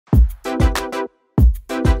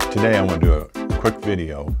Today I want to do a quick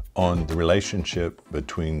video on the relationship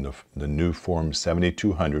between the new Form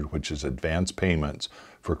 7200, which is advance payments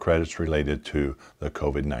for credits related to the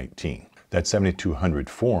COVID-19. That 7200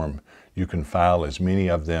 form, you can file as many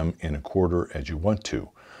of them in a quarter as you want to,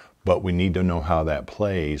 but we need to know how that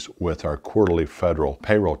plays with our quarterly federal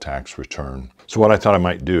payroll tax return. So what I thought I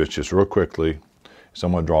might do is just real quickly, so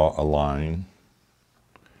I'm going to draw a line,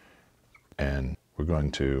 and we're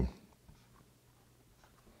going to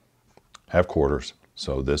have quarters.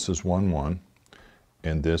 So this is 1/1,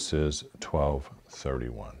 and this is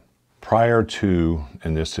 12/31. Prior to,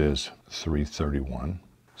 and this is 3/31.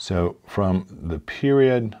 So from the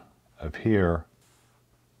period of here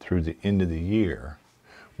through the end of the year,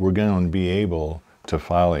 we're going to be able to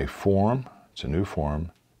file a form. It's a new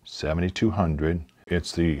form, 7200.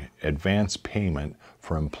 It's the advance payment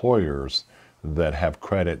for employers that have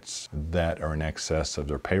credits that are in excess of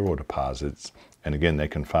their payroll deposits. And again, they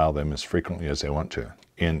can file them as frequently as they want to.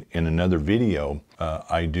 In another video,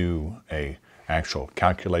 I do a actual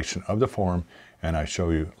calculation of the form, and I show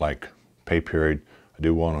you like pay period. I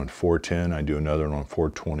do one on 4/10, I do another one on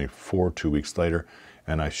 4/24, 2 weeks later,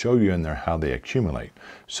 and I show you in there how they accumulate.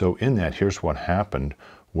 So in that, here's what happened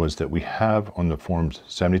was that we have on the forms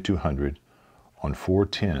 7200, on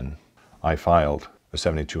 4/10, I filed a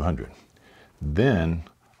 7200. Then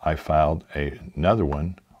I filed another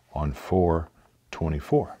one on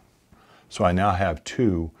 4/24. So I now have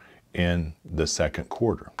two in the second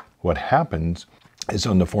quarter. What happens is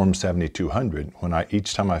on the form 7200,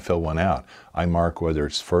 each time I fill one out, I mark whether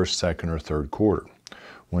it's first, second, or third quarter.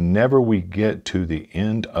 Whenever we get to the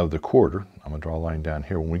end of the quarter, I'm going to draw a line down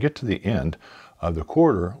here. When we get to the end of the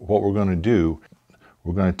quarter, what we're going to do,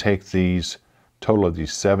 we're going to take these total of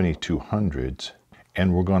these 7200s,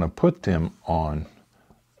 and we're going to put them on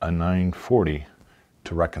a 940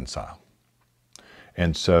 to reconcile.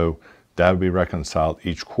 And so that would be reconciled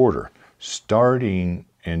each quarter. Starting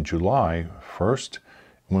in July 1st,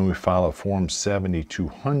 when we file a Form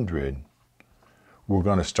 7200, we're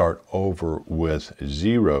going to start over with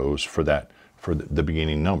zeros for the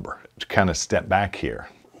beginning number. To kind of step back here,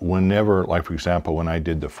 whenever, like for example, when I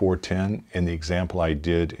did the 4/10 in the example I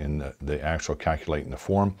did in the actual calculating the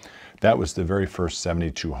form, that was the very first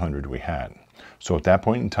 7200 we had. So at that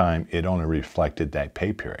point in time, it only reflected that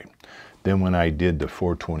pay period. Then when I did the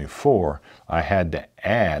 4/24, I had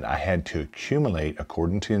to accumulate,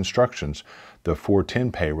 according to instructions, the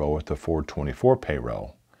 4/10 payroll with the 4/24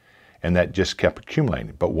 payroll. And that just kept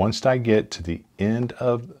accumulating. But once I get to the end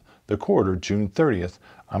of the quarter, June 30th,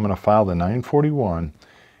 I'm going to file the 941.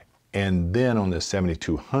 And then on the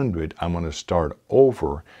 7200, I'm going to start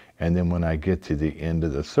over. And then when I get to the end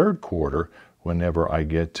of the third quarter, whenever I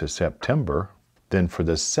get to September, then for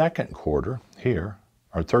the second quarter here,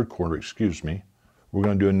 or third quarter, excuse me, we're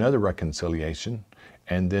going to do another reconciliation,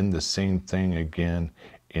 and then the same thing again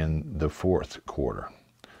in the fourth quarter.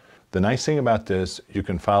 The nice thing about this, you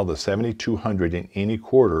can file the 7200 in any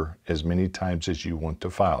quarter as many times as you want to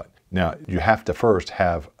file it. Now, you have to first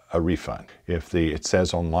have a refund. If it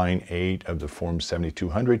says on line 8 of the Form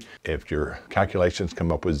 7200, if your calculations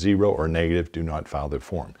come up with 0 or negative, do not file the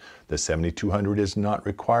form. The 7200 is not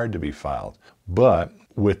required to be filed. But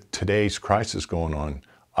with today's crisis going on,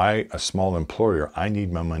 a small employer, I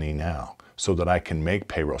need my money now so that I can make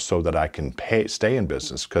payroll, so that I can stay in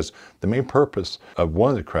business, because the main purpose of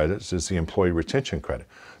one of the credits is the employee retention credit.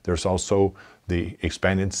 There's also the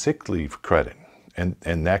expanded sick leave credit, and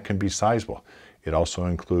that can be sizable. It also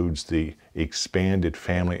includes the Expanded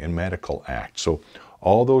Family and Medical Act. So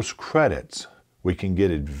all those credits, we can get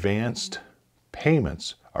advanced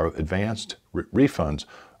payments or advanced refunds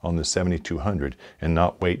on the 7200 and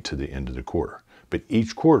not wait to the end of the quarter. But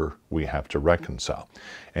each quarter we have to reconcile.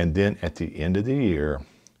 And then at the end of the year,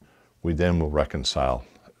 we then will reconcile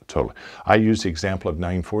totally. I use the example of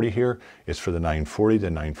 940 here. It's for the 940, the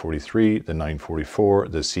 943, the 944,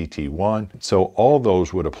 the CT1. So all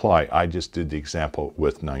those would apply. I just did the example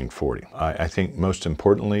with 940. I think most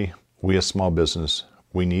importantly, we as small business,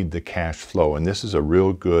 we need the cash flow. And this is a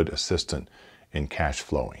real good assistant in cash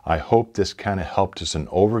flowing. I hope this kind of helped as an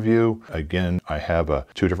overview. Again, I have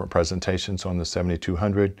 2 different presentations on the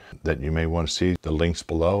 7200 that you may want to see, the links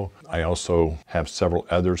below. I also have several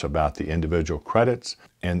others about the individual credits.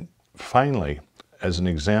 And finally, as an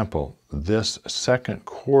example, this second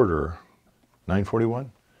quarter, 941,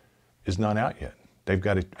 is not out yet. They've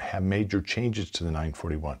got to have major changes to the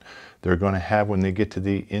 941. They're going to have, when they get to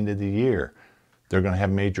the end of the year, they're going to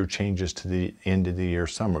have major changes to the end of the year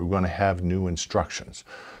summer. We're going to have new instructions.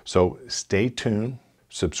 So stay tuned,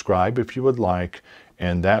 subscribe if you would like,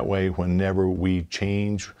 and that way whenever we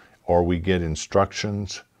change or we get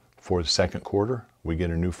instructions for the second quarter, we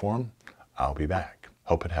get a new form, I'll be back.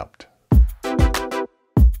 Hope it helped.